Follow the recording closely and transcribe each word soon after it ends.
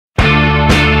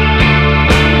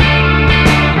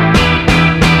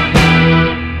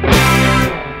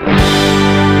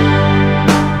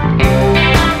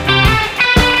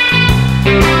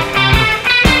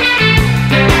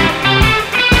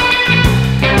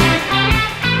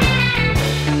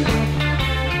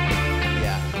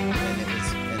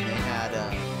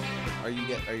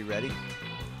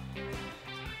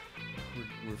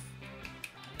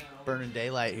in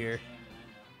daylight here.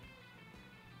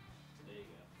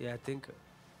 Yeah, I think.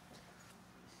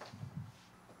 You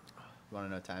want to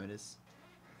know what time it is?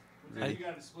 You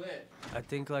got to split. I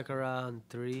think like around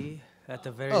 3 at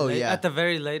the very. Yeah. At the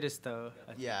very latest, though.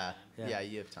 Yeah,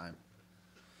 you have time.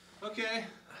 Okay.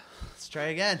 Let's try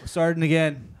again. Starting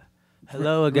again.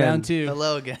 Hello again. Round 2.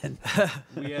 Hello again.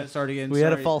 We had to start again. We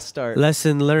had a false start.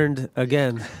 Lesson learned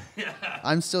again.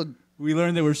 I'm still. We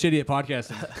learned that we're shitty at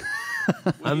podcasting.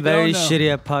 I'm very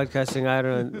shitty at podcasting. I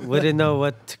don't. Wouldn't know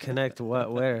what to connect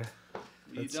what where.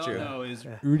 What you true. don't know is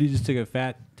Rudy just took a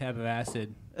fat tab of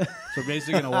acid. So we're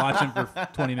basically gonna watch him for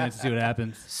 20 minutes to see what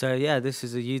happens. So yeah, this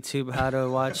is a YouTube how to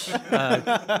watch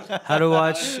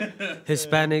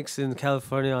Hispanics in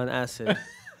California on acid.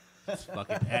 It's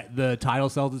fucking the title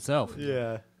sells itself.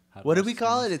 Yeah. What did we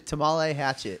call it? A Tamale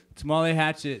Hatchet. Tamale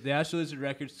Hatchet. The Astro Lizard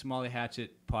Records Tamale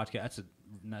Hatchet podcast.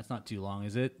 That's not too long,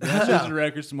 is it? The Astro Lizard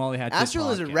Records Tamale Hatchet. Astro podcast.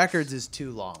 Lizard Records is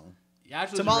too long.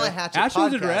 Tamale Hatchet Astro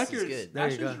Lizard podcast Records. is good.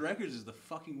 Astro Lizard Records is the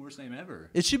fucking worst name ever.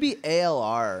 It should be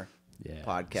ALR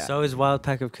podcast. So is Wild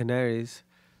Pack of Canaries.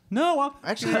 No,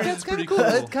 actually, that's kind of cool.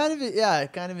 It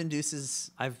kind of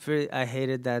induces. I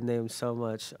hated that name so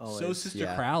much. Always. So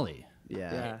Sister Crowley.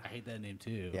 Yeah. I hate that name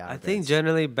too. Yeah, I think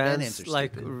generally bands names are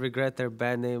like stupid. regret their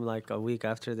band name like a week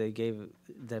after they gave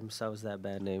themselves that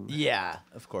band name. Yeah,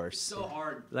 of course. So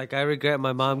hard. Like I regret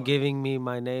my mom giving me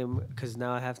my name because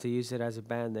now I have to use it as a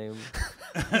band name.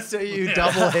 So you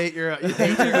double hate your own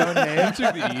name. You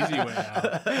took the easy way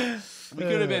out. We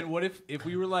could have been. What if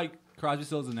we were like Crosby,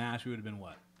 Stills, and Nash? We would have been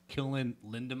what? Killing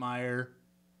Lindemeyer,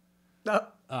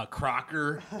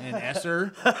 Crocker, and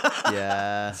Esser.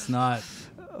 Yeah. It's not.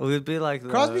 We'd be like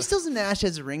Crosby, Stills, and Nash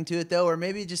has a ring to it, though, or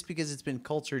maybe just because it's been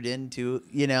cultured into,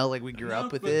 like we grew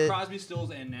up with it. Crosby,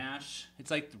 Stills, and Nash. It's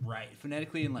like right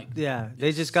phonetically and like. Yeah,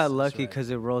 they just got lucky right. because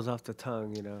it rolls off the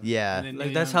tongue, Yeah. And then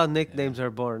Like that's how nicknames are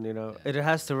born, It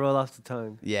has to roll off the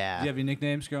tongue. Yeah. Do you have any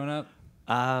nicknames growing up?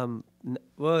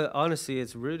 Well, honestly,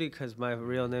 it's Rudy because my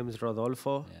real name is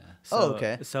Rodolfo. Yeah. So,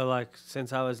 okay. So like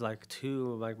since I was like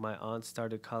 2, like my aunt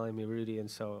started calling me Rudy, and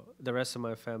so the rest of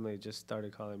my family just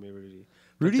started calling me Rudy.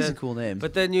 Rudy's a cool name.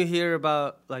 But then you hear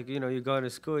about like you go to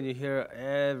school and you hear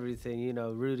everything,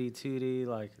 Rudy Tootie,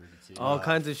 like all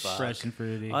kinds of Fresh and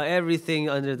fruity. everything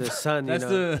under the sun.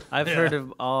 I've heard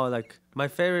of all. Like my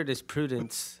favorite is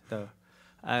Prudence though.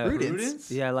 Prudence?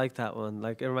 Yeah, I like that one.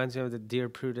 Like it reminds me of the Dear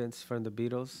Prudence from the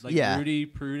Beatles. Like Rudy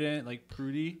Prudent, like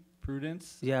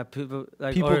Prudence. Yeah, people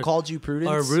called you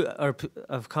Prudence. Or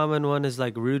a common one is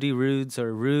like Rudy Rudes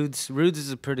or Rudes. Rudes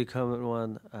is a pretty common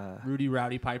one. Rudy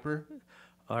Rowdy Piper.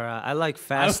 Or I like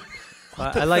Fast.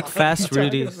 I like Fast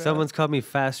Rudy. Someone's called me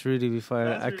Fast Rudy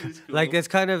before. Cool. Like it's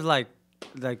kind of like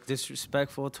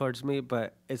disrespectful towards me,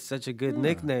 but it's such a good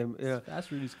nickname.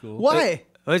 Fast Rudy's cool. Why?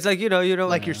 It's like you don't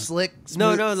like you're slick.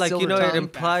 No, Smooth, like silver it tongue?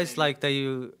 implies like that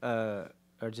you are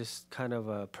just kind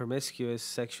of promiscuous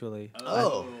sexually.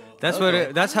 Oh, that's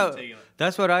okay.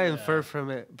 That's what I infer from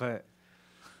it, but.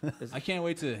 I can't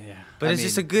wait to. But it's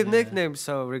just a good nickname,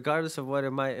 so regardless of what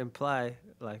it might imply,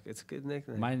 like it's a good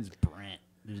nickname. Mine's Brent.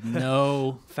 There's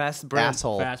no Fast Brent.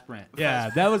 Asshole. Fast Brent. Yeah,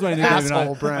 that was my nickname.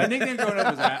 Asshole Brent. My nickname growing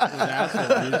up was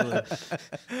asshole usually.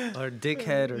 Or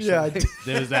dickhead or Yeah, something.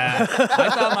 There's that.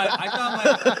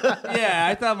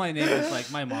 I thought my name was like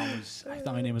my mom was. I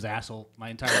thought my name was asshole my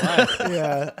entire life.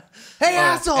 Yeah. Hey,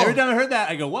 asshole! Every time I heard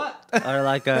that, I go, "What?" Or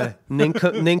like a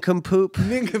nincompoop.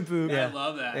 Nincompoop. I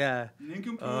love that. Yeah.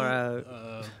 Nincompoop.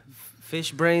 Or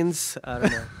fish brains. I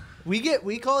don't know.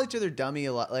 We call each other dummy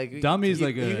a lot. Like Dummy's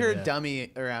like you hear yeah.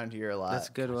 dummy around here a lot. That's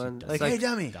a good one. Like, That's hey,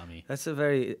 dummy. Dummy. That's a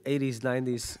very 80s,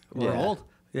 90s. We're word. old.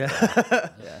 Yeah.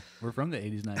 Yeah. We're from the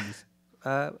 80s, 90s.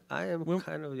 I am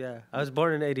kind of, I was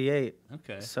born in 88.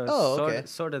 Okay. So okay.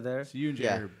 sort of there. So you and Jay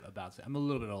Yeah. are about. I'm a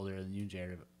little bit older than you and Jay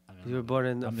are. You were born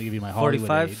in I'm gonna give you my Hollywood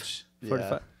 45? age.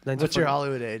 45. Yeah. What's your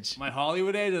Hollywood age? My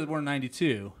Hollywood age, I was born in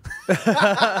 92. But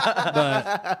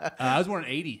I was born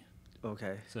in 80.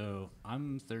 Okay. So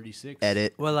I'm 36.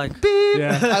 Edit. Well, like,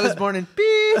 Yeah. I was born in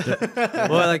beep.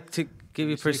 well, like to give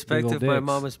you 36 big old perspective, my dicks.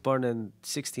 mom was born in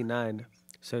 69.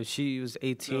 So she was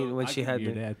 18 when I she could had be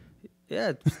your me. dad.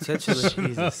 Yeah, potentially.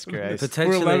 Jesus Christ.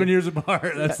 Potentially. We're 11 years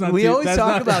apart. That's not. We too, always that's talk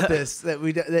not about bad. this that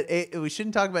we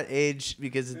shouldn't talk about age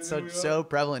because it's so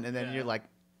prevalent, and then you're like,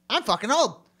 I'm fucking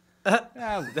old.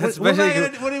 Yeah, That's what am I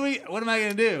basically- gonna? What am I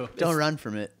gonna do? Don't run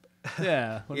from it.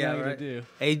 Yeah. What am I gonna right. do?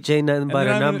 Age ain't nothing And but then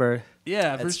a I'm gonna- number.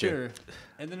 Yeah, for That's true. sure.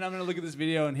 And then I'm gonna look at this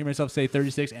video and hear myself say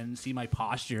 36 and see my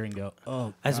posture and go,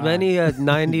 oh. As God. many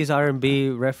 90s R&B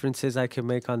references I can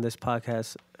make on this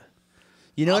podcast.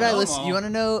 You know what I know listen? them You all.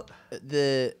 want to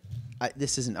know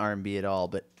this isn't R&B at all,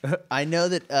 but I know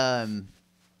that I'm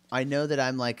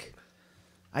like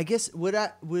I guess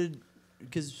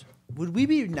because would we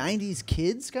be 90s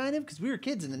kids kind of? Because we were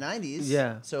kids in the 90s.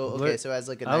 Yeah. So We're- so as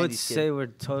like a 90s I would kid. say we're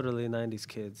totally 90s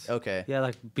kids. Okay. Yeah,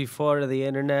 like before the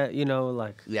internet,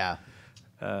 like Yeah.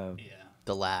 uh,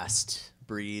 The last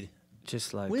breed.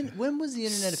 just like When was the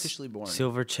internet officially born?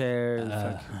 silver chair. And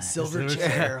fucking, Silver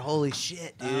chair. Holy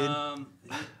shit, dude.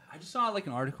 I just saw like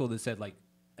an article that said like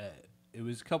it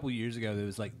was a couple years ago. That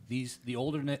was like the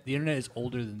internet is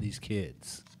older than these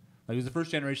kids. Like it was the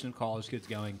first generation of college kids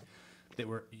going that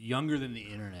were younger than the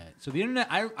internet. So the internet,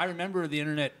 I remember the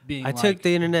internet being. I took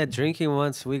the internet drinking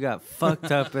once. We got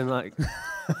fucked up in like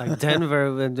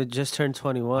Denver when they just turned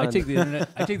 21. I take the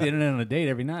internet on a date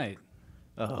every night.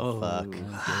 Oh, fuck.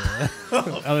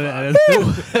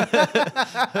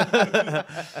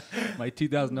 My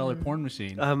 $2,000 porn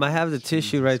machine. I have the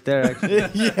tissue right there. Actually.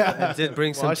 Yeah. I did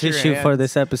bring some Wash your tissue for hands.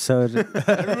 this episode,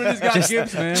 Everybody's got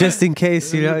gifts, man. just in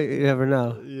case. You never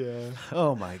know. Yeah.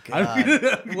 Oh my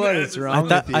god. What is wrong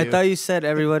with you? I thought you said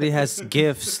everybody has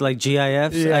gifs like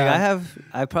GIFs. Yeah. Like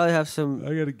I probably have some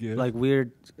I got a gift. like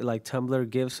weird like Tumblr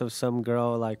gifs of some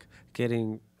girl like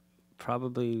getting.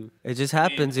 Probably it just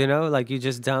happens, like you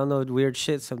just download weird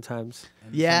shit sometimes.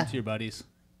 And Yeah. send it to your buddies.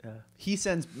 He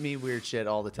sends me weird shit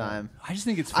all the time. I just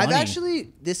think it's funny.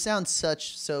 This sounds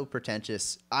so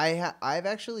pretentious. I've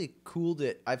actually cooled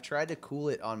it. I've tried to cool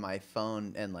it on my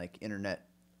phone and like internet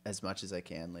as much as I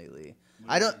can lately.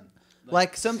 I don't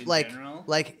like some in like general?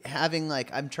 like having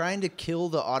like I'm trying to kill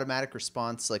the automatic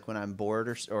response like when I'm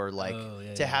bored or like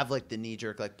to have like the knee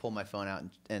jerk like pull my phone out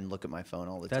and look at my phone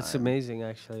all the time. That's amazing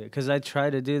actually, because I try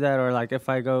to do that, or like if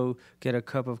I go get a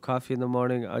cup of coffee in the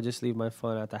morning, I'll just leave my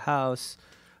phone at the house,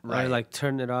 Right. or like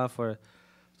turn it off, or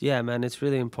yeah, man, it's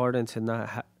really important to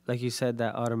not like you said,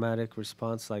 that automatic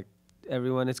response. Like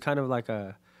everyone, it's kind of like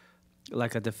a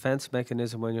defense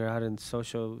mechanism when you're out in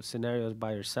social scenarios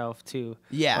by yourself too.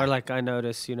 Yeah. Or like I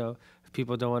notice, if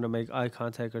people don't want to make eye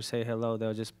contact or say hello,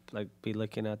 they'll just like be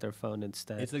looking at their phone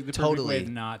instead. It's like the Totally. perfect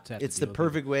way not to have It's to the deal with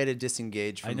perfect way to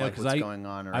disengage I from know, like 'cause what's going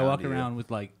on around I walk you. around with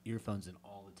like earphones in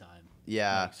all the time.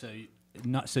 Yeah.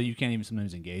 Like, so you can't even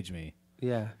sometimes engage me.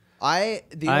 yeah. I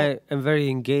am very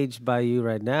engaged by you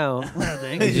right now.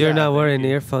 Thank 'Cause you're not wearing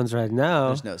earphones right now.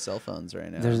 there's no cell phones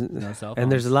right now. There's No cell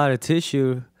and there's a phones. lot of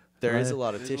tissue. There is a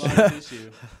lot of tissue.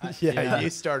 tissue. Yeah,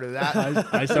 you started that.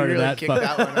 I started really that. kicked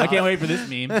that one I can't off. wait for this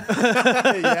meme.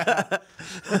 Yeah.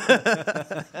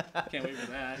 Can't wait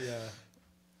for that.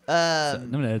 Um,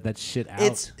 I'm gonna edit that shit out.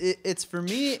 it's for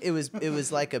me. It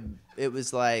was like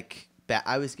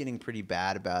I was getting pretty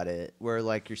bad about it. Where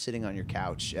like you're sitting on your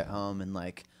couch at home and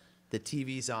like the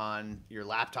TV's on, your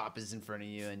laptop is in front of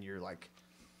you, and you're like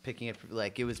picking it.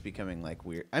 Like it was becoming like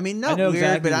weird. I mean, not I know weird,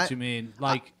 exactly but what you mean.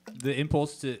 Like the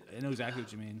impulse to. I know exactly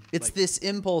what you mean. it's like, this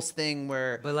impulse thing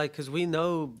where But like, cause we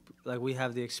know, like, we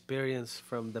have the experience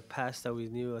from the past that we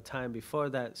knew a time before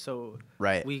that, so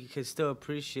Right. we could still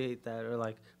appreciate that, or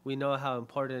like we know how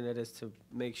important it is to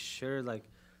make sure like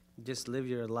just live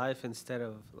your life instead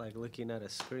of like looking at a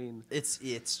screen. It's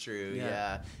true, Yeah.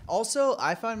 yeah. Also,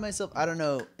 I find myself, I don't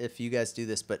know if you guys do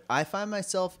this, but I find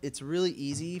myself, it's really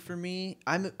easy for me.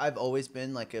 I've always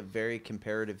been like a very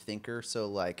comparative thinker, so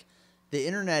like the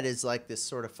internet is like this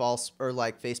sort of false, or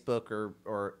like Facebook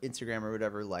or Instagram or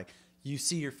whatever, like you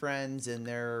see your friends and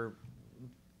they're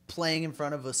playing in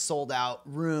front of a sold out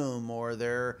room, or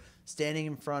they're standing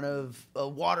in front of a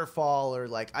waterfall, or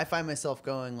like I find myself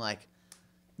going like,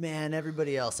 man,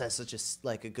 everybody else has such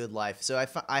a good life. So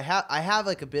I have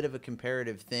like a bit of a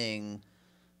comparative thing,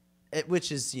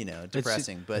 which is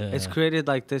depressing. But It's created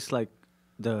like this, like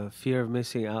the fear of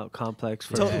missing out complex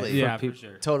for Totally. Yeah, people. for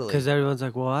sure. totally, Because everyone's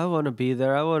like, well, I want to be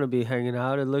there. I want to be hanging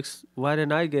out. It looks, why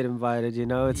didn't I get invited?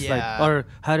 It's Yeah. like, or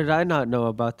how did I not know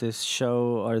about this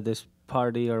show or this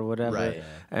party or whatever? Right.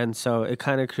 And so it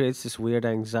kind of creates this weird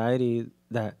anxiety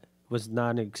that was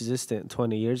non-existent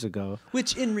 20 years ago.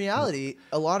 which in reality,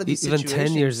 a lot of these Even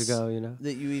 10 years situations ago,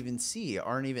 that you even see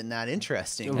aren't even that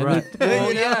interesting. Right.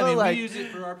 Well, yeah, I mean, like- we use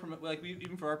it for our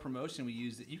even for our promotion. We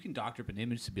use it. You can doctor up an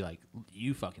image to be like,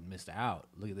 you fucking missed out.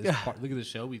 Look at this. Look at the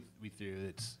show we threw.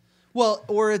 It's Well,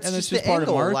 or it's And just it's just the part of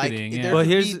angle. marketing, Like yeah. there Well, could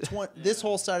here's- be this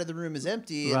whole side of the room is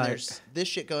empty, and Right. there's this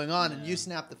shit going on, and you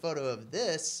snap the photo of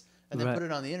this, and then Right. put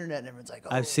it on the internet, and everyone's like, "Oh,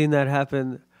 I've seen that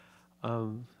happen.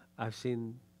 I've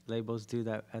seen labels do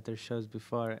that at their shows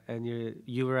before, and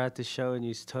you were at the show and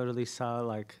you totally saw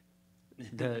like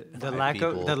the Five lack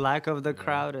people. of the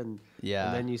crowd, and Yeah.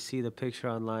 And then you see the picture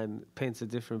online paints a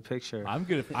different picture. I'm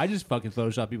good. I just fucking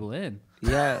Photoshop people in.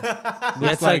 Yeah.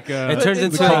 Yeah, it's like, it turns the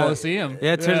into Coliseum.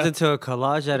 Yeah, it turns into a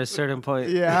collage at a certain point.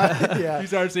 You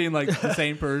start seeing like the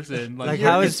same person. Like You're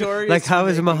how is notorious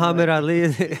for Muhammad making, Ali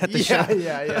at the show?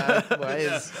 Yeah. Why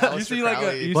is You Aleister see like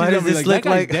Crowley- you Why see does somebody this like, look that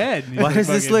guy's like dead. And he's Why like does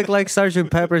this fucking- look like Sgt.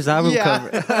 Pepper's album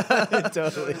cover?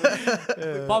 totally.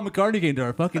 Paul McCartney came to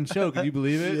our fucking show? Can you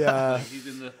believe it? Yeah. Like, he's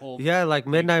in the whole. Yeah, like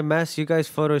Midnight Mass, you guys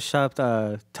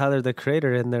photoshopped Tyler the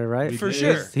Creator in there, right? For did.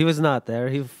 sure. He was not there.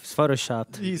 He was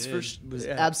photoshopped. He's did. was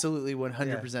Yeah. absolutely 100%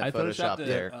 I photoshopped photoshopped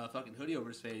there. a fucking hoodie over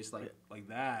his face like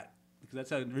that because that's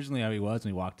how originally how he was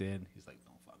when he walked in. He's like,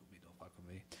 "Don't fuck with me, don't fuck with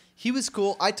me." He was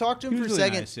cool. I talked to him He for a was really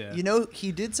second. nice, yeah. You know,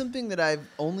 he did something that I've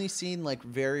only seen like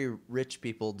very rich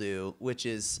people do, which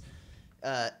is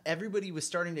everybody was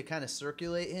starting to kind of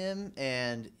circulate him,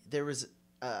 and there was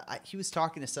he was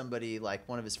talking to somebody, like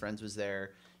one of his friends was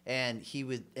there, and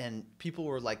people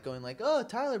were like going like, "Oh,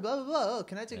 Tyler, blah blah blah. Oh,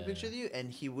 can I take a picture with you?"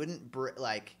 And he wouldn't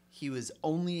like he was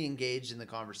only engaged in the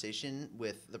conversation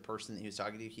with the person that he was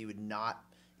talking to. He would not.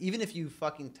 Even if you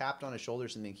fucking tapped on his shoulder or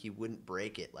something, he wouldn't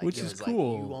break it. Like, Which it is was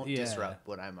cool. Like, you won't Yeah. disrupt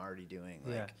what I'm already doing.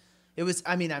 Like, Yeah. it was.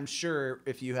 I mean, I'm sure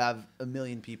if you have a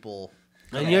million people,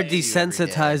 And coming you're at you every day-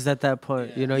 desensitized at that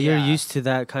point. You know, you're Yeah. used to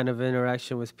that kind of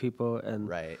interaction with people, and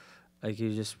right? like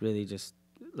you just really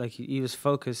like he was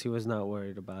focused. He was not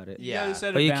worried about it. Yeah. gotta set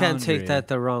a But you can't take boundary. that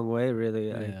the wrong way, really.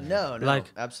 Yeah. No, Like,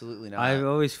 absolutely not. I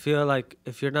always feel like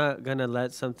if you're not gonna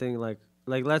let something like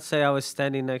let's say I was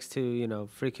standing next to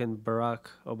freaking Barack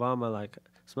Obama, like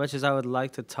as much as I would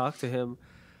like to talk to him,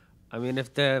 I mean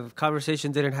if the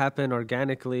conversation didn't happen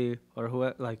organically or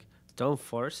whoever, like don't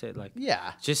force it, like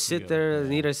yeah, just sit Yeah. there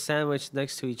and eat a sandwich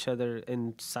next to each other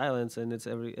in silence, and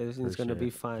everything's gonna be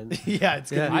fine. yeah, it's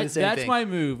gonna Yeah. be the same That's thing. my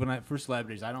move for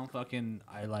celebrities. I don't fucking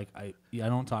I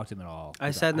don't talk to them at all.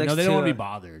 I sat know next they don't to, want to be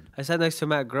bothered. I sat next to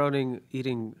Matt Groening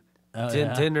eating Oh,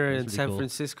 yeah? dinner That's in pretty San cool.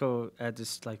 Francisco at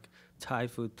this like Thai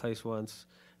food place once,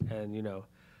 and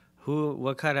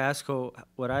what kind of asshole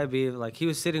would I be? Like he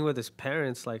was sitting with his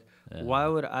parents. Like why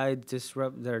would I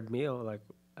disrupt their meal? Like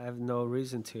I have no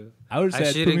reason to. I would have said,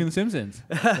 put shouldn't- me in The Simpsons.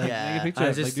 Like, Yeah. make a picture. I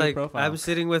like, just do a like profile. I'm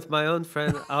sitting with my own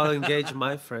friend. I'll engage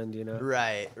my friend.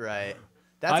 Right.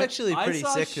 That's I- actually I pretty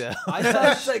saw sick, sh- though. I saw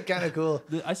That's sh- like kind of cool.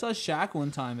 I saw Shaq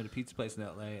one time at a pizza place in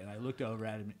LA, and I looked over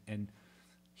at him, and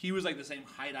he was like the same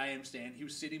height I am standing. He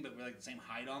was sitting, but we're like the same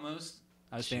height almost.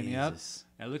 I was standing up. Jesus.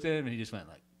 And I looked at him, and he just went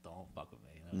like, "Don't fuck with me."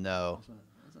 No. That's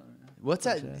all right. What's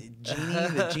that? Genie?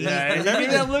 The Genie? Yeah, he gave me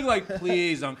that look like,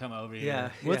 "Please don't come over here." Yeah.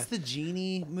 What's the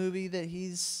Genie movie that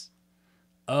he's...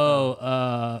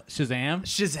 Oh, Shazam.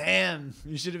 Shazam.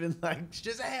 You should have been like,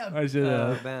 Shazam. I should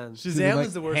Man. Shazam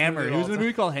was the worst Hammer. movie He of was in a all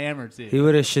movie called Hammer too. He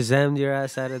would have Shazammed your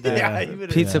ass out of that Yeah, he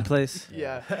would've- pizza Yeah. place.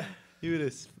 Yeah. He would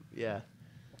have... Yeah.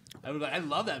 I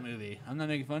love that movie. I'm not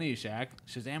making fun of you, Shaq.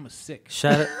 Shazam was sick.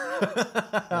 Shout out.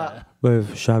 Yeah. Well, if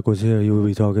Shaq was here, you would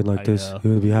be talking like I this. know. You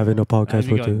would be having a I'd podcast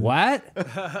be with going, you. what?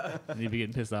 And you'd be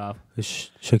getting pissed off.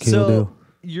 Shaquille So, O'Neal.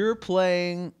 you're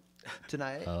playing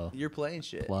tonight? Oh. You're playing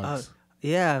shit. Plugs.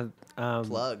 Yeah.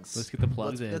 Plugs. Let's get the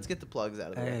plugs in. Let's get the plugs out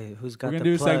of the way. Hey, who's got We're gonna the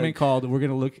do a plug? segment called "We're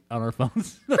gonna look on our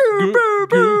phones."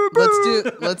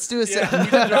 Let's do a Yeah, you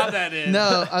can drop that in.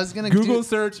 No, I was gonna Google do,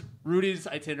 search Rudy's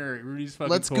itinerary. Rudy's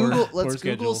fucking let's tour, Google tour let's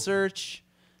Google schedule. search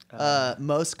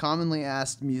most commonly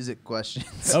asked music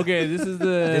questions. Okay, this is the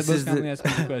This most is commonly asked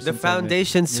question The segment.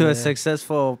 foundations to Yeah. a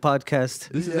successful podcast.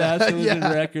 This is Yeah, Astro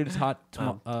yeah. Records hot.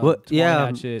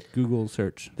 Yeah, Google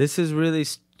search. This is really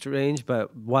strange,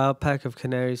 but Wild Pack of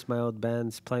Canaries, my old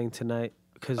band's playing tonight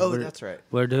because Oh, that's right.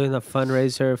 we're doing a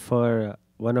fundraiser for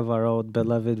one of our old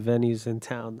beloved venues in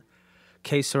town,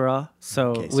 Que Sera.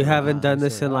 So Que we Sera, haven't done Que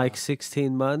this in Sera. like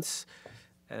 16 months,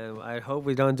 and I hope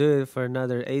we don't do it for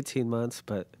another 18 months.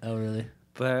 Oh, really?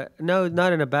 But no,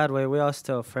 not in a bad way. We all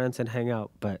still friends and hang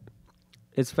out, but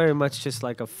it's very much just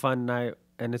like a fun night,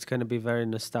 and it's going to be very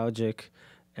nostalgic.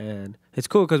 And it's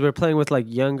cool because we're playing with like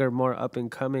younger, more up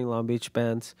and coming Long Beach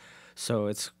bands. So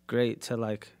it's great to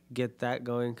like get that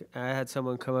going. I had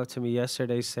someone come up to me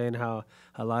yesterday saying how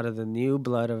a lot of the new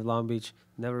blood of Long Beach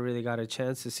never really got a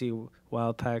chance to see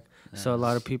Wild Pack. So a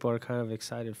lot of people are kind of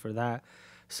excited for that.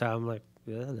 So I'm like,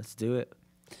 yeah, let's do it.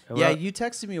 And Yeah, we're- you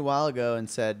texted me a while ago and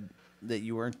said that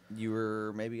you were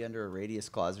maybe under a radius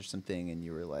clause or something, and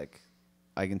you were like,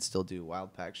 I can still do a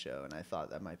Wild Pack show, and I thought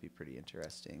that might be pretty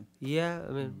interesting. Yeah,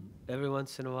 I mean, every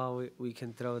once in a while we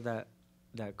can throw that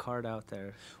card out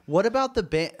there. What about the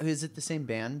band? Is it the same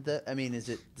band? Is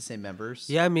it the same members?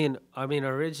 Yeah, I mean,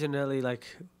 originally like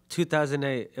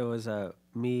 2008, it was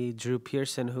me, Drew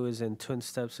Pearson, who is in Twin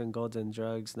Steps and Golden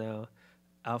Drugs now,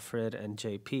 Alfred and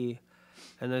JP,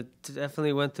 and it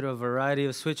definitely went through a variety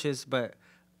of switches, but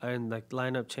and like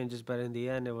lineup changes. But in the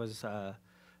end, it was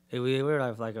we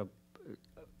were like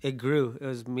it grew. It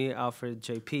was me, Alfred,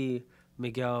 JP,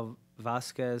 Miguel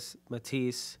Vasquez,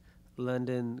 Matisse,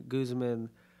 London Guzman,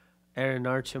 Aaron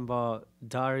Archambault,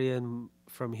 Darian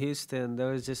from Houston.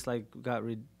 There was just like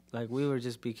like we were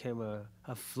just became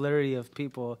a flurry of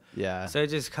people. Yeah. So it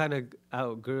just kind of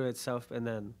outgrew itself, and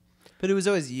then. But it was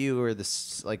always you who were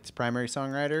the primary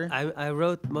songwriter. I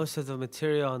wrote most of the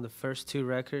material on the first 2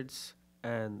 records,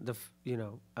 and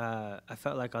I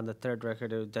felt like on the 3rd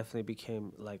record it definitely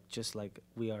became like just like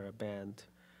we are a band,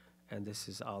 and this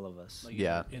is all of us. Like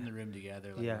Yeah. in the room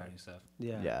together, like Yeah. writing stuff.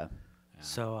 Yeah. Yeah.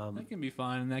 So That can be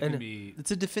fun. That and can be. It's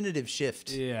a definitive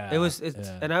shift. Yeah. it was,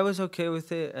 yeah. and I was okay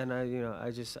with it, and I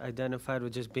just identified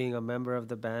with just being a member of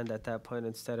the band at that point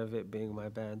instead of it being my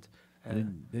band.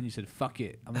 And then you said, "Fuck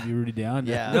it, I'm gonna be Rudy De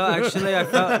Anda." Yeah. No, actually, I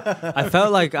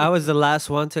felt like I was the last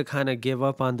one to kind of give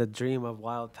up on the dream of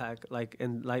Wild Pack, like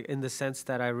in the sense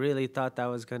that I really thought that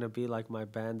was gonna be like my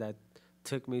band that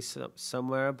took me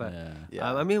somewhere. But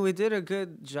Yeah. I mean, we did a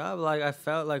good job. Like I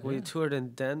felt like we Yeah. toured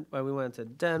in we went to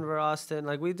Denver, Austin.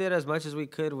 Like we did as much as we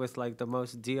could with like the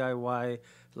most DIY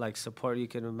like support you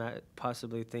can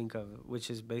possibly think of, which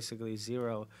is basically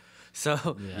zero.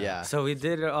 So Yeah. so we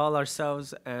did it all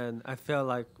ourselves, and I feel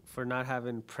like for not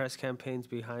having press campaigns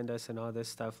behind us and all this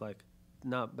stuff, like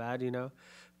not bad,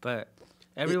 but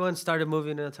everyone started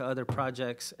moving into other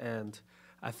projects, and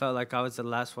I felt like I was the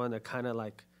last one to kind of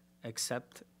like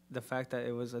accept the fact that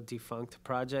it was a defunct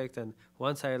project. And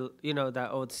once that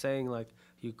old saying, like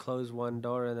you close one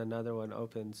door and another one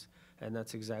opens, and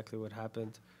that's exactly what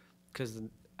happened, because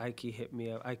Ike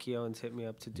Owens hit me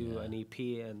up to do an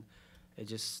EP, and it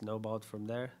just snowballed from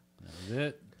there. That was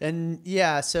it. And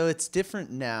so it's different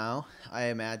now, I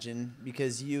imagine,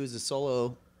 because you as a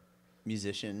solo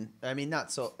musician,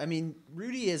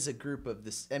 Rudy is a group of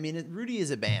this. Rudy is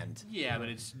a band. Yeah, but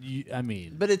it's you. I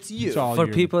mean, But it's you. It's all For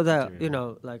your people that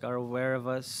material. like are aware of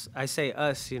us, I say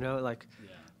us,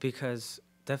 because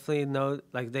definitely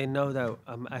they know that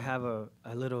I have a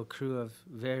little crew of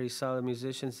very solid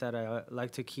musicians that I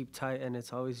like to keep tight, and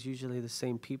it's always usually the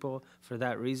same people for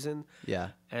that reason. Yeah.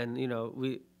 And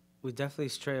we definitely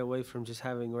stray away from just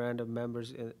having random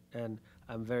members, and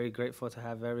I'm very grateful to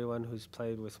have everyone who's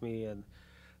played with me. And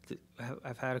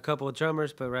I've had a couple of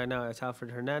drummers, but right now it's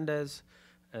Alfred Hernandez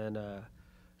and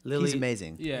Lily. He's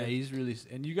amazing. yeah, he's really.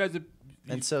 And you guys have.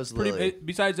 And so's pretty, Lily.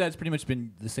 besides that, it's pretty much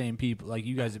been the same people. Like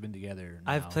you guys have been together.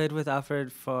 I've now. played with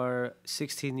Alfred for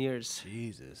 16 years.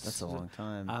 Jesus, That's a long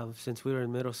time. Since we were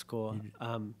in middle school.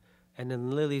 And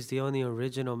then Lily's the only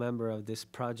original member of this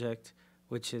project,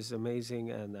 which is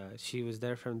amazing. And she was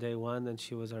there from day one, and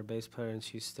she was our bass player, and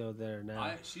she's still there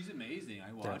now. She's amazing.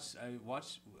 I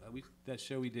watched that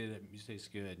show we did at Music Tastes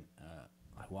Good.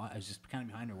 I was just kind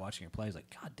of behind her watching her play. I was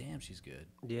like, God damn, she's good.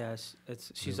 Yes,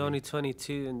 she's only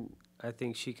 22, and I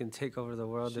think she can take over the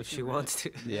world if she wants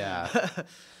to. Yeah.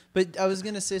 But I was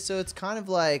going to say, so it's kind of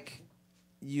like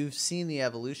you've seen the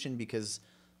evolution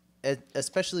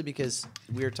especially because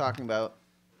we were talking about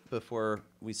before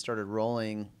we started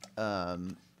rolling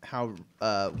how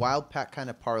Wild Pack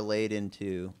kind of parlayed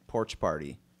into Porch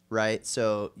Party, right?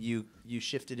 So you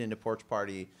shifted into Porch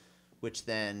Party, which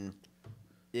then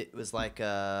it was like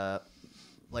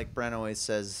Brent always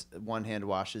says, one hand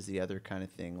washes the other kind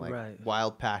of thing. Like Right.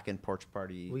 Wild Pack and Porch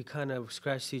Party. We kind of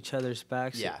scratched each other's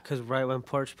backs. Yeah. Because right when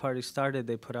Porch Party started,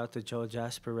 they put out the Joel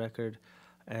Jasper record.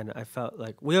 And I felt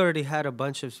like we already had a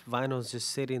bunch of vinyls just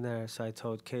sitting there. So I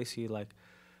told Casey, like,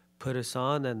 put us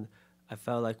on. And I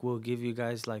felt like we'll give you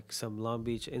guys, like, some Long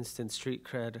Beach instant street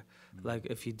cred. Mm-hmm. Like,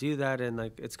 if you do that, and,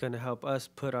 like, it's going to help us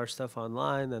put our stuff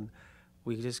online. And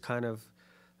we just kind of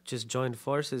just joined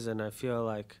forces. And I feel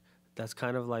like that's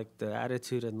kind of like the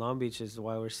attitude in Long Beach is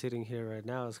why we're sitting here right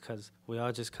now, is because we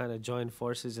all just kind of join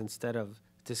forces instead of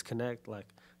disconnect. Like,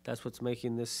 that's what's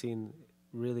making this scene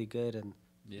really good, and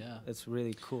Yeah, it's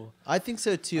really cool. I think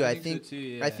so too. I think so too,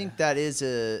 yeah. I think that is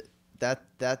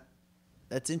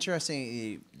that's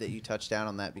interesting that you touched down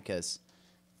on that, because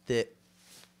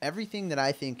everything that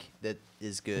I think that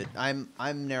is good, I'm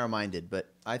narrow-minded, but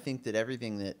I think that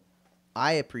everything that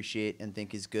I appreciate and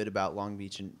think is good about Long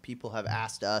Beach, and people have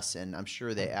asked us, and I'm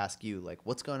sure they ask you, like,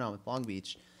 what's going on with Long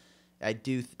Beach? I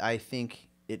think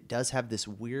it does have this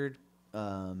weird,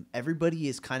 everybody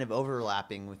is kind of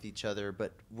overlapping with each other,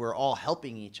 but we're all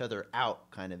helping each other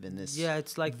out kind of in this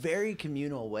It's like very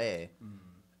communal way.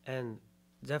 And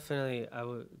definitely, I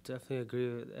would definitely agree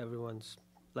with everyone's.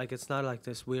 Like, it's not like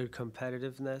this weird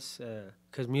competitiveness,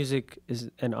 because music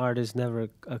and art is never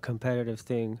a competitive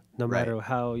thing, no Right. matter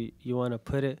how you want to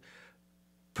put it.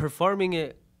 performing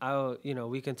it,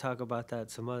 we can talk about that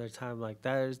some other time. Like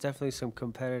there's definitely some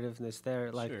competitiveness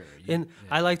there. Like, Sure,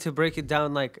 I like to break it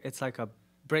down like it's like a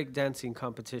breakdancing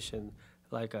competition.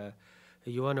 Like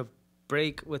you want to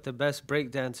break with the best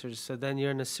break dancers. So then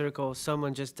you're in a circle.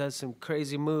 Someone just does some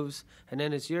crazy moves, and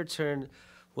then it's your turn.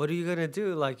 What are you gonna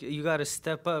do? Like you got to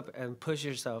step up and push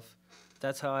yourself.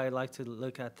 That's how I like to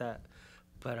look at that.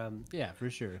 But yeah, for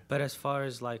sure. But as far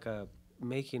as like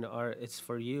making art, it's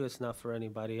for you. It's not for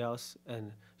anybody else.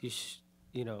 And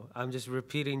I'm just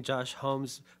repeating Josh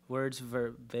Holmes' words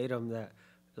verbatim that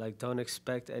like don't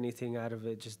expect anything out of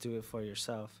it. Just do it for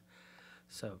yourself.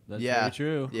 So that's very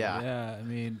true. Yeah, yeah. I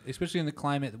mean, especially in the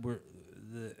climate where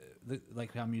the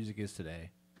like how music is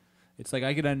today. It's like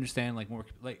I could understand like more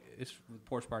like it's with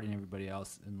Porch Party and everybody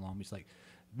else in Long Beach. Like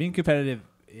being competitive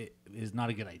is not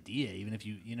a good idea. Even if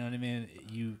you know what I mean.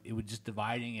 It would just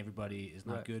dividing everybody is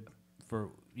not good for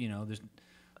There's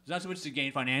not so much to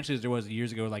gain financially as there was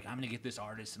years ago. Like I'm gonna get this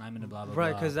artist and I'm gonna blah blah blah.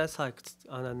 Right, because that's like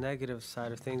on a negative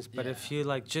side of things. But if you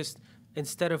like just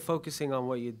instead of focusing on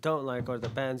what you don't like or the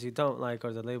bands you don't like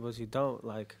or the labels you don't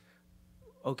like.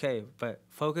 Okay, but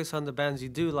focus on the bands you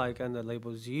do like and the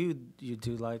labels you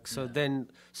do like. So then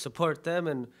support them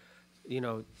and,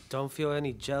 don't feel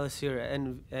any jealousy or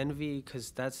envy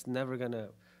because that's never gonna.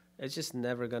 It's just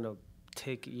never gonna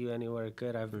take you anywhere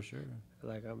good. For sure.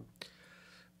 Like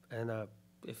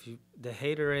if you the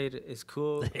haterade is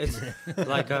cool. It's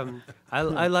like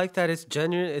I like that it's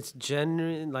genuine. It's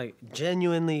genuine, like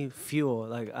genuinely fuel.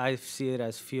 Like I see it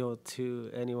as fuel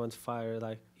to anyone's fire.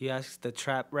 Like you ask the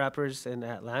trap rappers in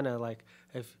Atlanta, like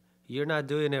if you're not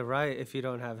doing it right, if you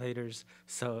don't have haters,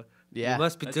 so you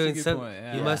must be doing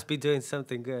something. You must be doing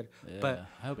something good. Yeah. But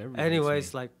I hope everybody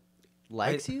anyways,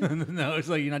 likes you. No, it's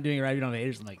like you're not doing it right. You don't have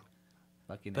haters. I'm like.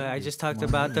 But I just talked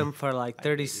about them for like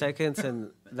 30 seconds,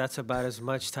 and that's about as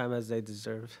much time as they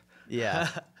deserve. Yeah.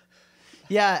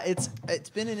 Yeah, it's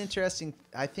been an interesting.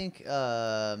 I think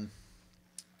I don't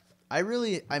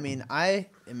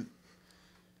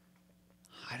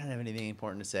have anything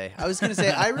important to say. I was gonna say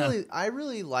I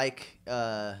really like.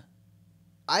 I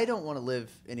don't want to live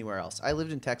anywhere else. I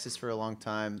lived in Texas for a long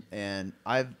time, and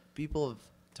people have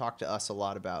talked to us a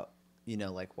lot about.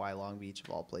 Like why Long Beach of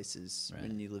all places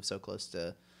when you live so close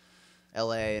to LA and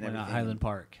why everything. Not Highland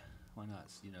Park? Why not,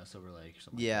 Silver Lake or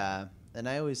something? Yeah. Like that. And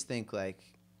I always think like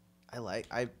I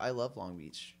love Long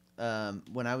Beach.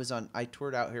 When I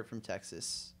toured out here from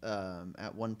Texas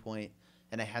at one point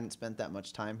and I hadn't spent that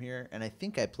much time here and I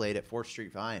think I played at 4th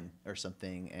Street Vine or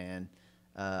something and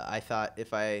I thought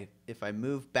if I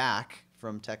move back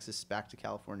from Texas back to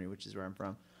California, which is where I'm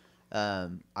from,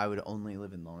 I would only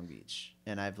live in Long Beach,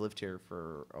 and I've lived here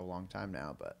for a long time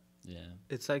now. But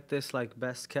it's like this like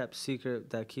best kept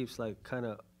secret that keeps like kind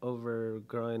of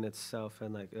overgrowing itself,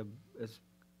 and like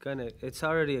it's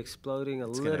already exploding a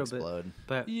little bit.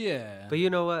 But but you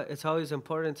know what? It's always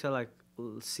important to like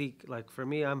seek. Like for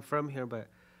me, I'm from here, but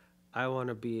I want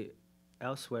to be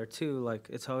elsewhere too. Like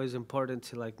it's always important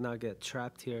to like not get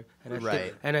trapped here.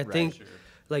 And I think. Sure.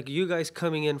 Like you guys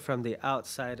coming in from the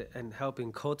outside and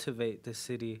helping cultivate the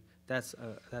city, that's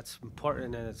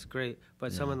important and it's great.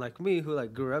 But someone like me who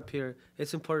like grew up here,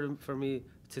 it's important for me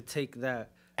to take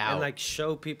that out and like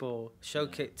show people,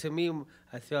 showcase. To me,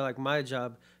 I feel like my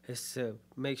job is to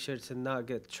make sure to not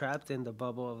get trapped in the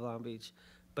bubble of Long Beach,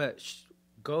 but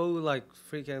go like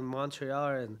freaking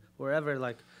Montreal and wherever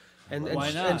like, and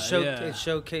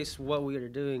showcase what we are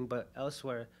doing, but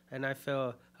elsewhere. And I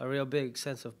feel a real big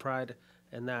sense of pride.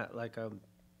 And that, like,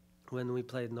 when we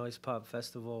played Noise Pop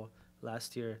Festival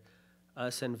last year,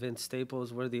 us and Vince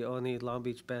Staples were the only Long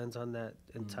Beach bands on that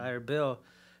entire bill.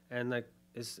 And, like,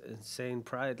 it's insane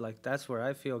pride. Like, that's where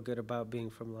I feel good about being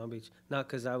from Long Beach. Not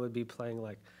because I would be playing,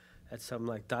 like, at some,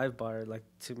 like, dive bar. Like,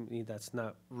 to me, that's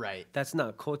not... Right. That's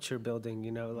not culture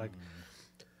building, like...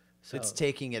 So it's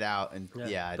taking it out and,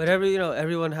 But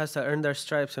everyone has to earn their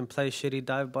stripes and play shitty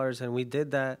dive bars, and we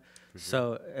did that.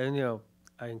 So, and,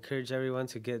 I encourage everyone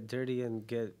to get dirty and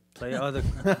play all the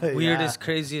weirdest,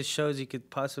 craziest shows you could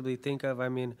possibly think of. I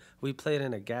mean, we played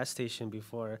in a gas station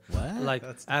before. What? Like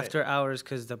after hours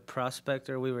because the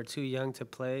prospector, we were too young to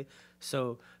play.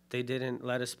 So they didn't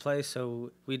let us play. So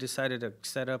we decided to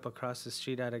set up across the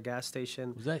street at a gas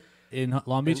station. Was that in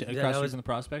Long Beach, across the street from the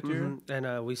prospector? Mm-hmm.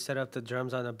 And we set up the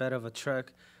drums on the bed of a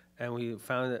truck and we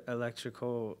found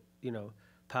electrical,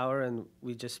 power, and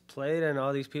we just played, and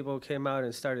all these people came out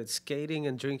and started skating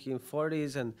and drinking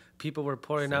 40s, and people were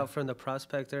pouring out from the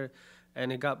prospector,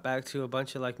 and it got back to a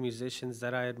bunch of like musicians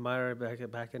that I admire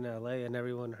back in LA, and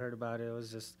everyone heard about it. It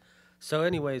was just so.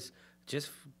 Anyways,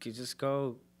 just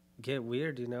go get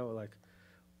weird, like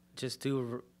just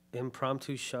do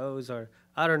impromptu shows, or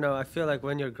I don't know. I feel like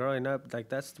when you're growing up, like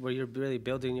that's where you're really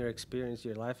building your experience,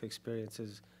 your life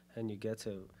experiences, and you get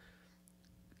to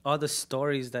all the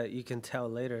stories that you can tell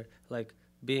later, like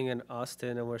being in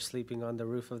Austin and we're sleeping on the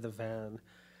roof of the van,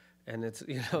 and it's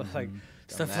like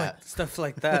stuff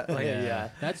like that. Like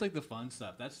that's like the fun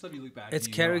stuff. That's stuff you look back. it's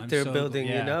and character building,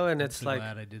 and it's like,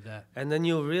 glad I did that. and then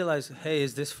you'll realize, hey,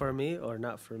 is this for me or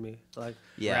not for me? Like,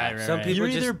 Yeah, Right, some right. people you're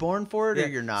either just born for it or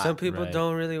you're not. Some people Right.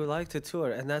 don't really like to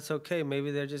tour, and that's okay.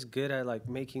 Maybe they're just good at like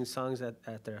making songs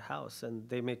at their house, and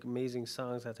they make amazing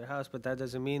songs at their house. But that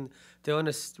doesn't mean they want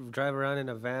to drive around in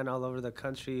a van all over the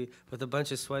country with a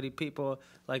bunch of sweaty people.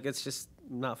 Like, it's just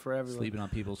not for everyone. Sleeping on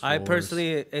people's I floors.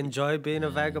 personally enjoy being a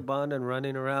vagabond and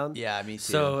running around. Yeah, me too.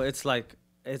 So it's like,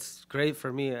 it's great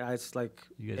for me. It's like,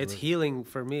 You guys it's live- healing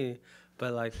for me.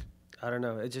 But like, I don't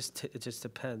know. It just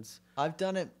depends. I've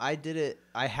done it. I did it.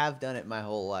 I have done it my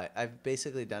whole life. I've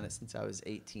basically done it since I was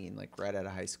 18. Like right out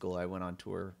of high school, I went on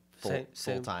tour full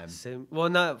time. Same. Well,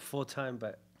 not full time,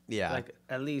 but Yeah. like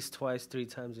at least 2-3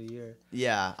 times a year.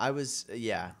 Yeah, I was.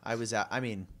 Yeah, I was out. I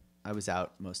mean, I was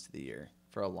out most of the year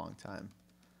for a long time.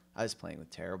 I was playing with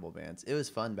terrible bands. It was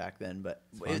fun back then, but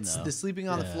fun, it's though. the sleeping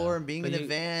on the Yeah. floor and being But in a you-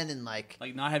 van and like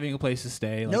not having a place to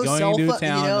stay. Like no going cell into a phone.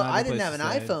 town. You know, not having I a didn't place have an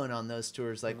to stay. iPhone on those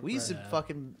tours. Like we used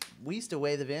we used to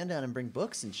weigh the van down and bring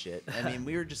books and shit. I mean,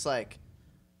 we were just like,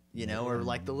 or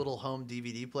like the little home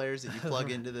DVD players that you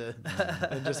plug into the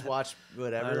and just watch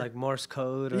whatever. Or like Morse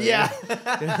code. Or yeah,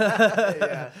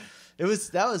 yeah.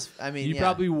 That was. I mean, You yeah.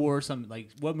 probably wore some like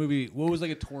what was like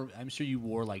a tour? I'm sure you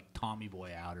wore like Tommy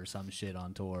Boy Out or some shit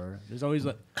on tour. There's always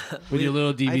like with your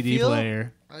little DVD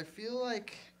player. I feel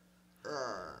like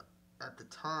at the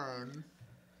time,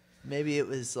 maybe it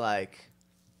was like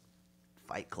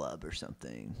Fight Club or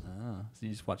something. Oh, so you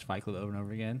just watch Fight Club over and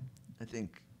over again. I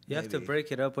think You have to maybe.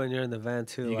 break it up when you're in the van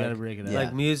too. You like, gotta break it up. Yeah.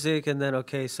 Like music, and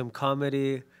then some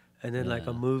comedy, and then like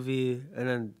Yeah. a movie, and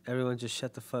then everyone just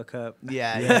shut the fuck up.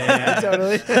 Yeah,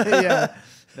 totally. Yeah,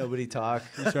 nobody talk.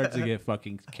 You start to get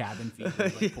fucking cabin fever,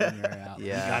 like pulling your hair out.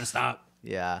 Yeah. You gotta stop.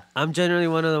 Yeah, I'm generally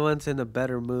one of the ones in a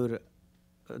better mood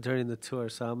during the tour,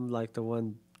 so I'm like the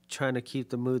one trying to keep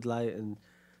the mood light and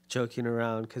joking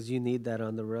around, because you need that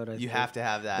on the road. I you think. have to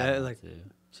have that. Yeah, like Too.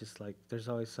 just like there's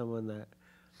always someone that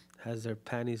has their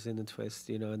panties in a twist,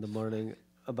 in the morning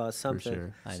about For something.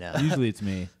 sure. I know. Usually it's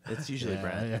me. It's usually Yeah,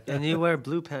 Brent. yeah. And you wear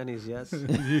blue panties, yes?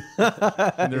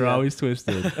 And they're always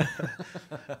twisted.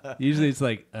 Usually it's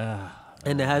like,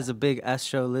 And it has a big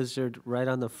Astro lizard right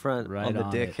on the front. right On the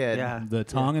it. dick head. Yeah. The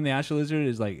tongue in the Astro lizard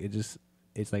is like it's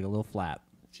like a little flap.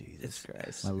 Jesus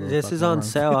Christ. My little This is fucking on arm.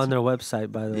 sale on their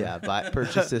website, by the way. Yeah,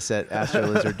 purchase this at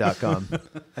astrolizard.com.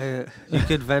 You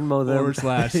could Venmo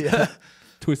them.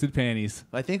 / twisted panties.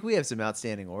 I think we have some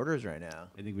outstanding orders right now.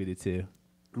 I think we did too.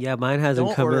 Yeah, mine hasn't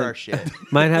Don't come order in. our shit.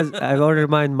 I ordered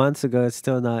mine months ago. It's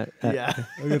still not. Yeah.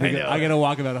 I gotta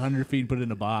walk about 100 feet and put it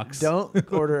in a box.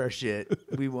 Don't order our shit.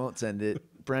 We won't send it.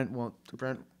 Brent won't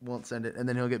send it, and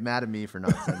then he'll get mad at me for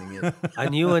not sending it. I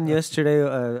knew one yesterday.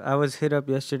 I was hit up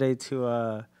yesterday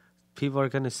to. People are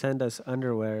gonna send us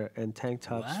underwear and tank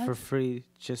tops What? for free.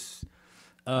 Just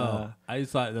I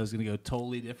just thought that was gonna go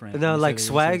totally different. no, You like said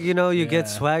it was swag. just- You get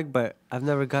yeah. swag, but I've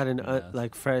never gotten Yes.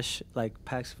 like fresh like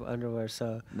packs of underwear.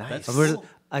 So Nice.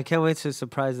 I can't wait to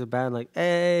surprise the band. Like,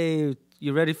 hey,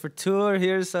 you ready for tour?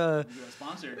 Here's You're a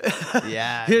sponsor.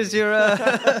 Yeah. here's your.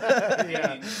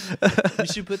 You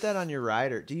should put that on your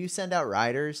rider. Do you send out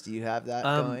riders? Do you have that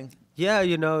going? Yeah,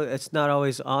 it's not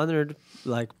always honored,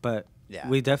 but Yeah.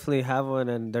 we definitely have one,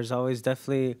 and there's always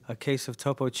definitely a case of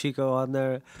Topo Chico on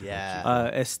there. Yeah.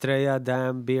 Estrella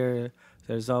Dam beer.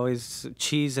 There's always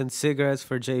cheese and cigarettes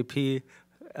for JP.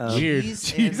 Weird.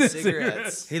 Cheese and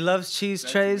cigarettes. He loves cheese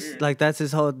trays. weird. Like, that's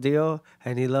his whole deal.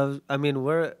 And he loves,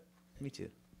 Me too.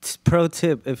 pro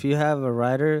tip, if you have a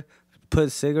rider,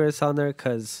 put cigarettes on there,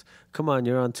 because, come on,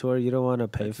 you're on tour. You don't want to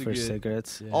pay That's a for good-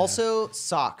 cigarettes. Yeah. Also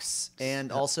socks,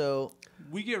 and also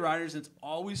We get riders, and it's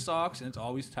always socks and it's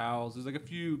always towels. There's like a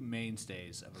few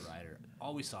mainstays of a rider.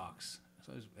 Always socks.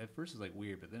 So at first it's like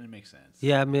weird, but then it makes sense.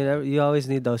 Yeah, I mean, you always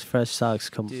need those fresh socks.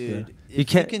 dude, yeah. if You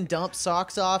can't. can dump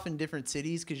socks off in different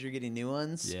cities because you're getting new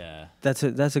ones. Yeah. That's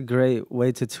a great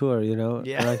way to tour.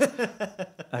 Yeah.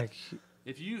 Like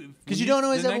If you 'Cause you don't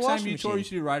always the have a next time washing you tour, machine. you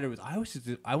should do a rider with.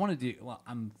 I want to do. Well,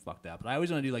 I'm fucked up, but I always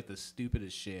want to do like the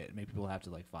stupidest shit and make people have to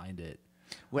like find it.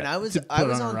 When I was To I put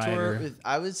was on a on tour rider. with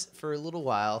I was for a little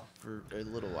while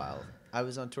I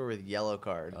was on tour with Yellow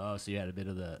Card. Oh, so you had a bit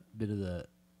of the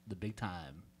big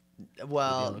time.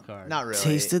 Well, Yellow Card. not really.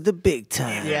 taste of the big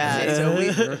time. Yeah, so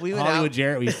we went Hollywood out.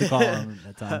 Jarrett, we used to call him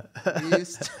at that time. We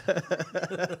used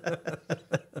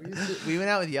We went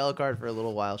out with Yellow Card for a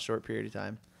little while, short period of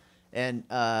time, and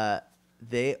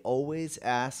they always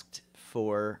asked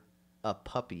for a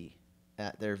puppy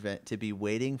at their event to be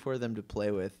waiting for them to play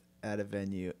with at a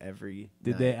venue every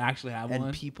Did night. they actually have And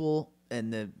one? people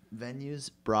and the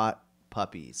venues brought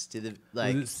puppies to the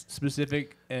Was it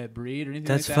specific breed or anything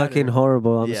That's like that? fucking or?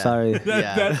 horrible. I'm Yeah. sorry.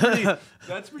 Yeah.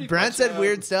 That's pretty Brent much, said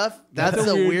weird stuff. That's that's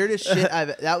the weird- weirdest shit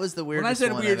that was the weirdest When I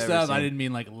said one weird I've ever stuff, seen. I didn't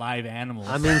mean like live animals.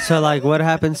 I mean, so like, what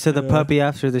happens to the puppy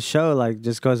after the show? Like,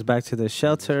 just goes back to the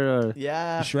shelter, or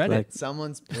Yeah. Shred like- it.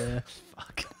 Someone's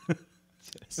fuck.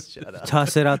 Just shut up.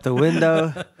 toss it out the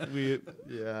window?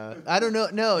 Yeah. I don't know.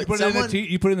 No, You put, someone it in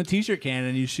you put it in the t-shirt can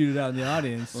and you shoot it out in the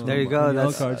audience. There you go. Yellow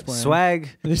That's Card's playing. swag.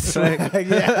 Swag.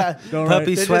 yeah. Don't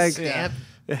Puppy They swag. just stamp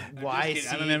I'm just kidding.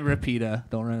 YC. I remember Peta.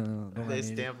 Don't run. They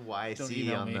stamp Don't YC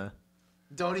email on me. the.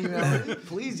 Don't email me.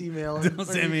 Please email him. Don't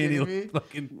Are send you me kidding any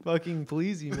fucking. Fucking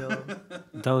please email him.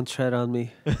 Don't tread on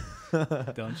me.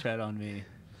 Don't tread on me.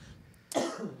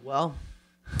 Well,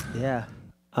 Yeah.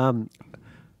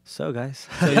 So guys,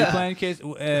 So you're playing case.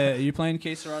 You're playing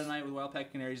Case tonight with Wild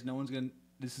Pack Canaries. No one's gonna.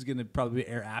 This is gonna probably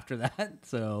air after that.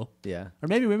 So, yeah. or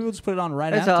maybe we'll just put it on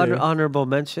right it's after. an honorable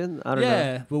mention. I don't know.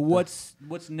 Yeah, but what's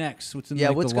next? What's in Yeah,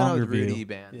 like, what's the going on longer with Rudy view?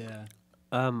 Band?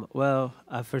 Yeah. Well,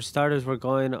 for starters, we're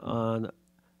going on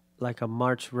like a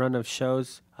March run of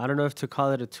shows. I don't know if to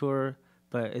call it a tour,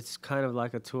 but it's kind of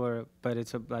like a tour, but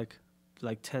it's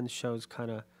like 10 shows kind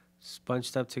of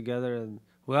bunched up together, and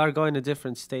we are going to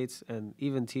different states and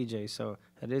even TJ, so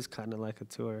it is kind of like a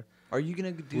tour. Are you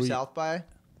gonna do South by?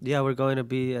 Yeah, we're going to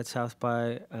be at South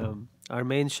by. Our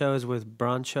main show is with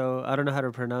Broncho. I don't know how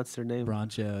to pronounce their name.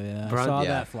 Broncho. Yeah, I Bron- saw Yeah.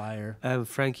 that flyer.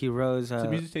 Frankie Rose. It's a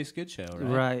Music Tastes Good show, right?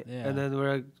 Right. Yeah. And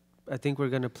then I think we're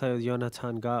going to play with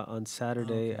Jonathan Gott on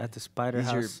Saturday Okay. at the Spider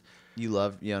He's your- House. You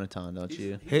love Jonathan, don't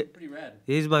you? He's pretty rad.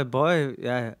 He's my boy.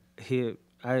 Yeah,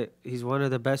 he's one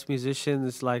of the best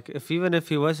musicians. Like, even if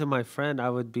he wasn't my friend, I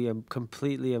would be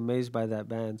completely amazed by that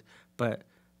band. But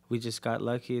we just got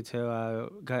lucky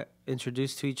to got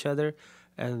introduced to each other,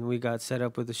 and we got set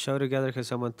up with the show together because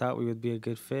someone thought we would be a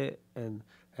good fit. And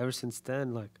ever since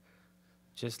then,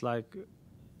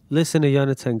 listen to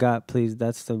Jonathan Gott, please.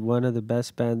 That's one of the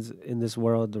best bands in this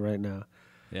world right now.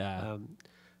 Yeah.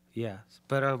 Yeah,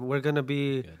 but we're gonna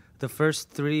be Good. the first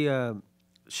 3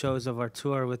 shows of our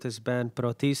tour with this band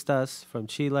Protistas from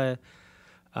Chile.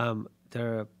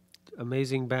 They're an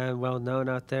amazing band, well known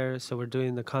out there. So we're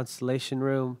doing the Constellation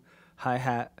Room,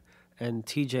 Hi-Hat, and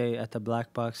TJ at the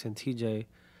Black Box and TJ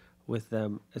with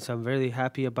them. And so I'm really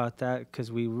happy about that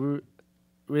because we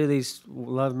really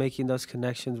love making those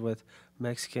connections with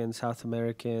Mexican, South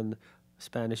American,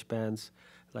 Spanish bands.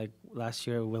 Like last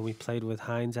year when we played with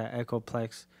Heinz at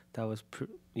Echoplex, that was,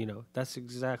 that's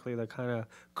exactly the kind of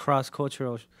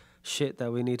cross-cultural shit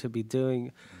that we need to be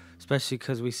doing, especially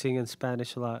because we sing in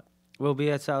Spanish a lot. We'll be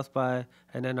at South by,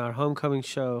 and then our homecoming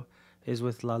show is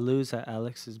with La Luz at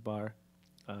Alex's Bar,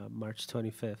 March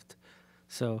 25th.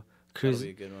 So That'll be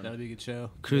a good one. That'll be a good show.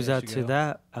 cruise Yeah, out should to go.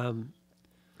 that.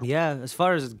 Yeah, as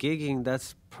far as gigging,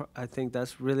 I think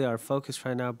that's really our focus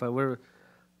right now. But we're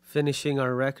finishing our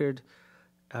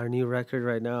new record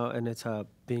right now, and it's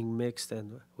being mixed,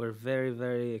 and we're very,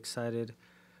 very excited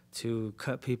to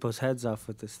cut people's heads off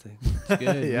with this thing. It's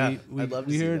good. Yeah, we, I'd love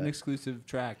to we see heard that. an exclusive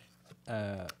track,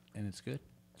 and it's good.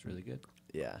 It's really good.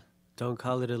 Yeah. Don't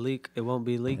call it a leak; it won't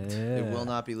be leaked. It will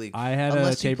not be leaked. I had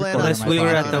Unless a you tape plan recorder on- Unless in my we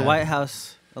were pocket. at the White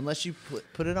House. Unless you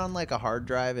put it on like a hard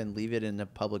drive and leave it in a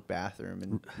public bathroom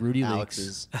and Rudy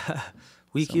Alex's.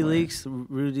 WikiLeaks,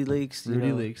 Rudy Leaks.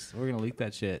 Rudy Leaks. We're gonna leak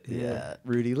that shit. Yeah.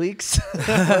 Rudy Leaks.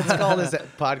 Let's call this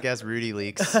podcast Rudy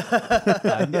Leaks.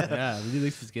 Yeah, Rudy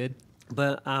Leaks is good.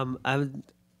 But I'm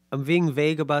being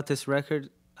vague about this record.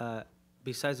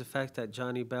 Besides the fact that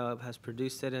Johnny Bell has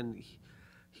produced it and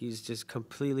he's just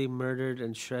completely murdered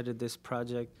and shredded this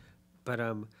project. But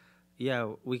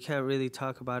yeah, we can't really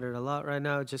talk about it a lot right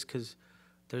now, just because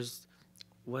there's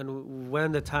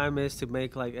when the time is to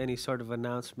make like any sort of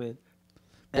announcement.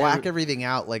 Black everything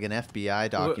out like an FBI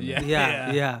document.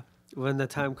 Yeah. Yeah. When the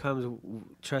time comes,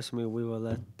 trust me, we will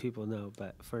let people know.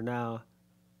 But for now,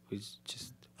 we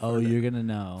just. Oh, you're gonna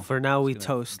know. For now, we It's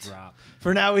gonna toast. drop.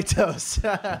 For now, we toast.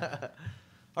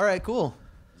 All right, cool.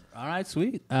 All right,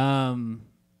 sweet.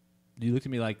 You looked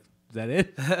at me like, is that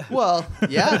it? Well,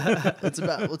 yeah. It's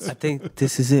about. Let's. I think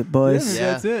this is it, boys.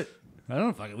 Yeah. That's it. I don't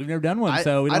know. Fuck it. We've never done one,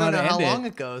 so we I don't, don't know know how to end long it.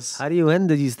 it goes. How do you end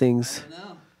these things? I don't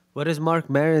know. What does Mark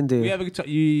Maron do? We have a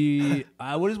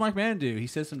guitar. What does Mark Mann do? He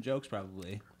says some jokes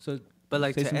probably. So, But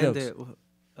like say to some end jokes.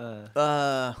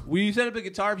 it, We set up a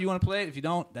guitar if you want to play it. If you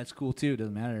don't, that's cool too. It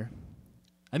doesn't matter.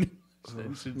 I mean,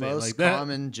 Shouldn't say it Most like that.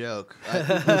 common joke.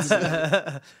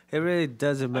 It really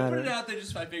doesn't I put it matter. out there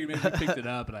just I figured maybe you picked it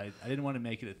up, but I didn't want to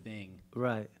make it a thing.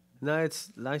 Right. No,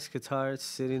 it's nice guitar. It's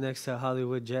sitting next to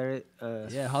Hollywood Jarrett.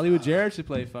 Yeah, Hollywood Jared should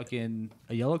play fucking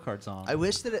a Yellow Card song. I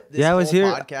wish that this Yeah, I whole was here-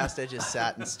 podcast I just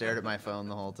sat and stared at my phone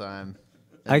the whole time.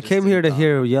 I came here to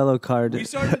hear Yellow Card. We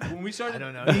started when we started.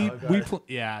 I don't know.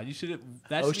 Yeah, you should.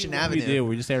 That should Ocean be what Avenue. we do.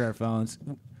 We just stare at our phones.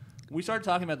 We started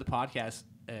talking about the podcast.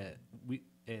 We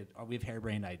have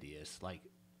harebrained ideas like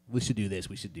we should do this,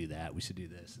 we should do that, we should do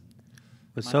this.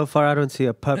 But so far, I don't see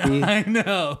a puppy. I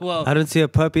know. Well, I don't see a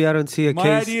puppy. I don't see a my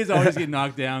case. ideas always get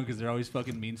knocked down because they're always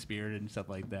fucking mean spirited and stuff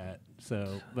like that.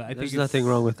 So, but I think There's it's, nothing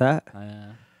wrong with that.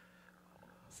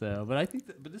 So, but I think,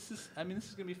 but this is. I mean, this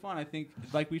is gonna be fun. I think,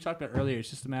 like we talked about earlier, it's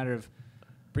just a matter of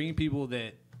bringing people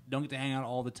that don't get to hang out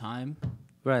all the time,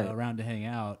 Right. around to hang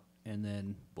out, and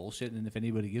then bullshit. And if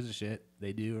anybody gives a shit,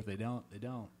 they do. If they don't, they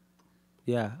don't.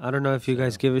 Yeah. I don't know if you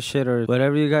guys give a shit or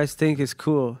whatever you guys think is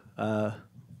cool.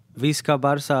 Visca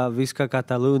Barça, Visca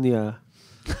Catalunya.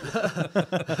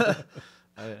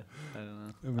 I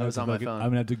don't know. I was on my phone. I'm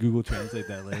gonna have to Google Translate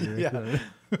that later. Yeah.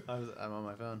 I'm on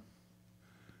my phone.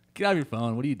 Get out of your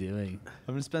phone. What are you doing?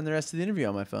 I'm gonna spend the rest of the interview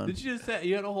on my phone. Did you just say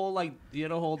you had a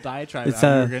whole diatribe It's,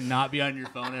 about you're gonna not be on your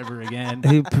phone ever again?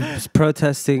 He's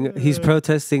protesting. He's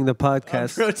protesting the I'm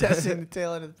podcast. protesting the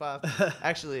tail end of the pop.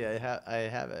 Actually, I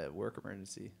have a work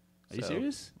emergency. Are you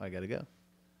serious? I gotta go.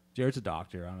 Jared's a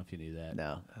doctor. I don't know if you knew that.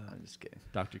 No, I'm just kidding.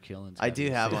 Dr. Killen's I gotta do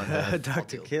be- have one.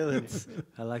 Dr. Killens.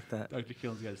 I like that. Dr.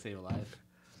 Killen's got to save a life.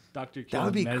 Dr. Killen, That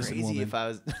would be medicine crazy woman. if I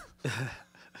was.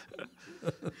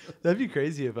 That'd be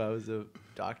crazy if I was a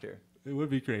doctor. It would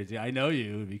be crazy. I know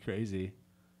you. It would be crazy.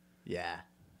 Yeah,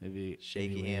 It'd be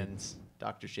shaky it'd be hands,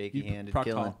 Doctor Shaky weird. Handed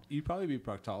killing. You'd probably be a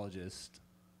proctologist.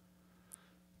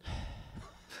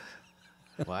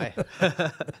 Why?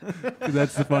 'Cause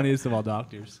that's the funniest of all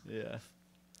doctors. Yeah.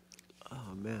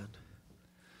 Oh man.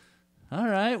 All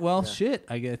right. Well, shit.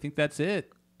 I think that's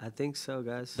it. I think so,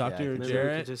 guys. Dr. Maybe we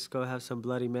Jarrett. could just go have some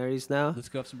Bloody Marys now. Let's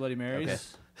go have some Bloody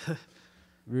Marys.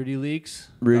 Rudy Leaks.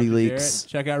 Rudy Dr. Leaks.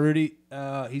 Jarrett. Check out Rudy.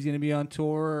 He's going to be on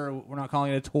tour. We're not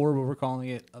calling it a tour, but we're calling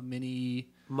it a mini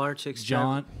March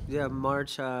John. Yeah,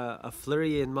 March. A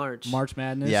flurry in March. March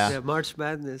Madness. Yeah. Yeah, March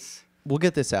Madness. We'll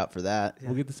get this out for that.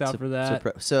 We'll get this out for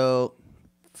that. So,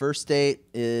 first date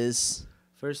is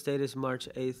First date is March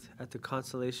 8th at the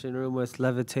Constellation Room with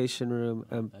Levitation Room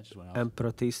That just went out. and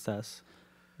Protistas.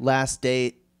 last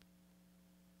date.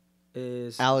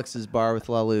 Is Alex's bar with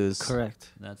La Luz.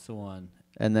 correct. That's the one.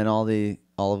 And then all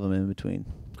of them in between.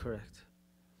 Correct.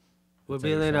 We'll That's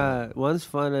be how you in sell one's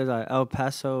fun is El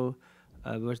Paso.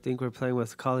 We think we're playing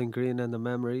with Colin Green and the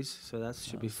Memories, so that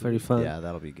should be pretty fun. Yeah,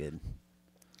 that'll be good.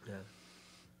 Yeah.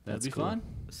 That'd That's be cool. fun.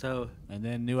 So And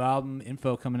then new album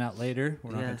info coming out later.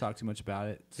 We're not Yeah. going to talk too much about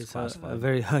it. It's it's classified. a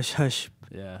very hush hush.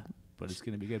 Yeah, but it's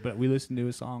going to be good. But we listened to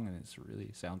a song and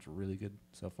sounds really good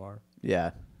so far.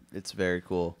 Yeah, it's very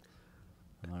cool.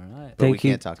 All right. But Thank we you.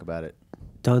 can't talk about it.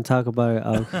 Don't talk about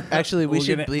it. Actually, we We're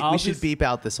should gonna- I'll we should just- beep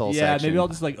out this whole Yeah, section. maybe I'll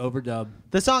just like overdub.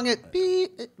 the song it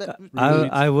beep.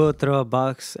 I will throw a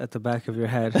box at the back of your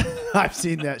head. I've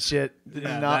seen that shit. Did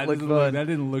Yeah, not that look didn't fun. that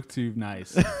didn't look too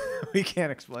nice. We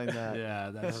can't explain that. Yeah,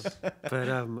 that's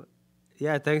But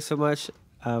yeah, thanks so much.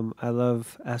 I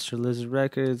love Astro Lizard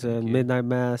Records and you. Midnight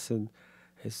Mass, and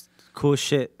it's cool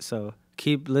shit. So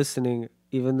keep listening,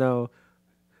 even though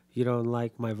you don't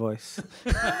like my voice.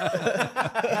 they're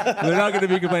not going to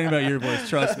be complaining about your voice.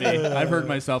 Trust me. I've heard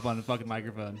myself on the fucking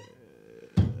microphone.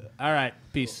 All right,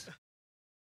 peace.